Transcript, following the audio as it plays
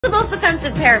The most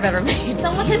offensive pair I've ever made.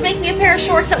 Someone could make me a pair of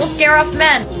shorts that will scare off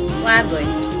men. Gladly.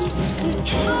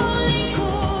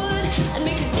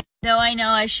 Though I know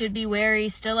I should be wary,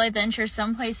 still I venture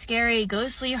someplace scary.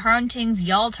 Ghostly hauntings,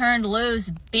 y'all turned loose.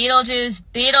 Beetlejuice,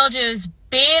 Beetlejuice,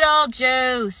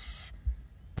 Beetlejuice.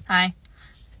 Hi.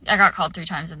 I got called 3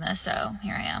 times in this, so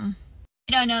here I am.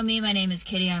 If you don't know me, my name is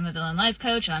Kitty. I'm a villain life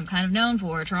coach, and I'm kind of known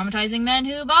for traumatizing men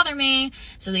who bother me.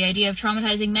 So the idea of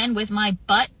traumatizing men with my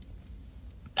butt,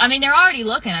 I mean, they're already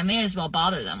looking. I may as well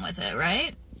bother them with it,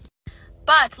 right?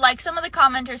 But, like some of the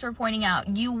commenters were pointing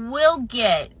out, you will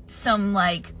get some,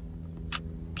 like,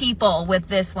 people with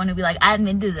this one who'll be like, I'm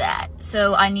into that.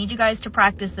 So I need you guys to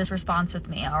practice this response with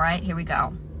me, alright? Here we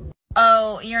go.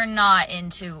 Oh, you're not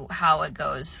into how it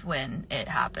goes when it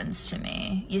happens to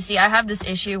me. You see, I have this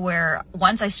issue where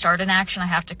once I start an action, I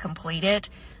have to complete it.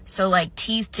 So, like,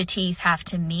 teeth to teeth have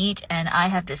to meet, and I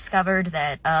have discovered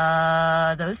that,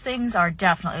 those things are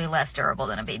definitely less durable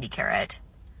than a baby carrot.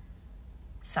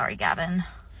 Sorry, Gavin.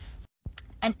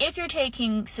 And if you're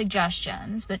taking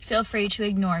suggestions, but feel free to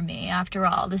ignore me. After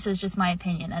all, this is just my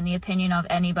opinion, and the opinion of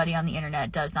anybody on the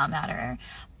internet does not matter.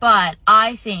 But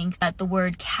I think that the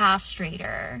word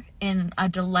castrator in a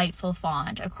delightful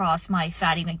font across my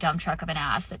fatty McDump truck of an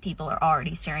ass that people are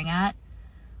already staring at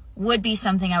would be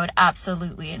something I would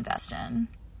absolutely invest in.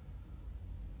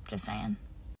 Just saying.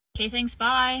 Okay, thanks,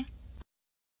 bye.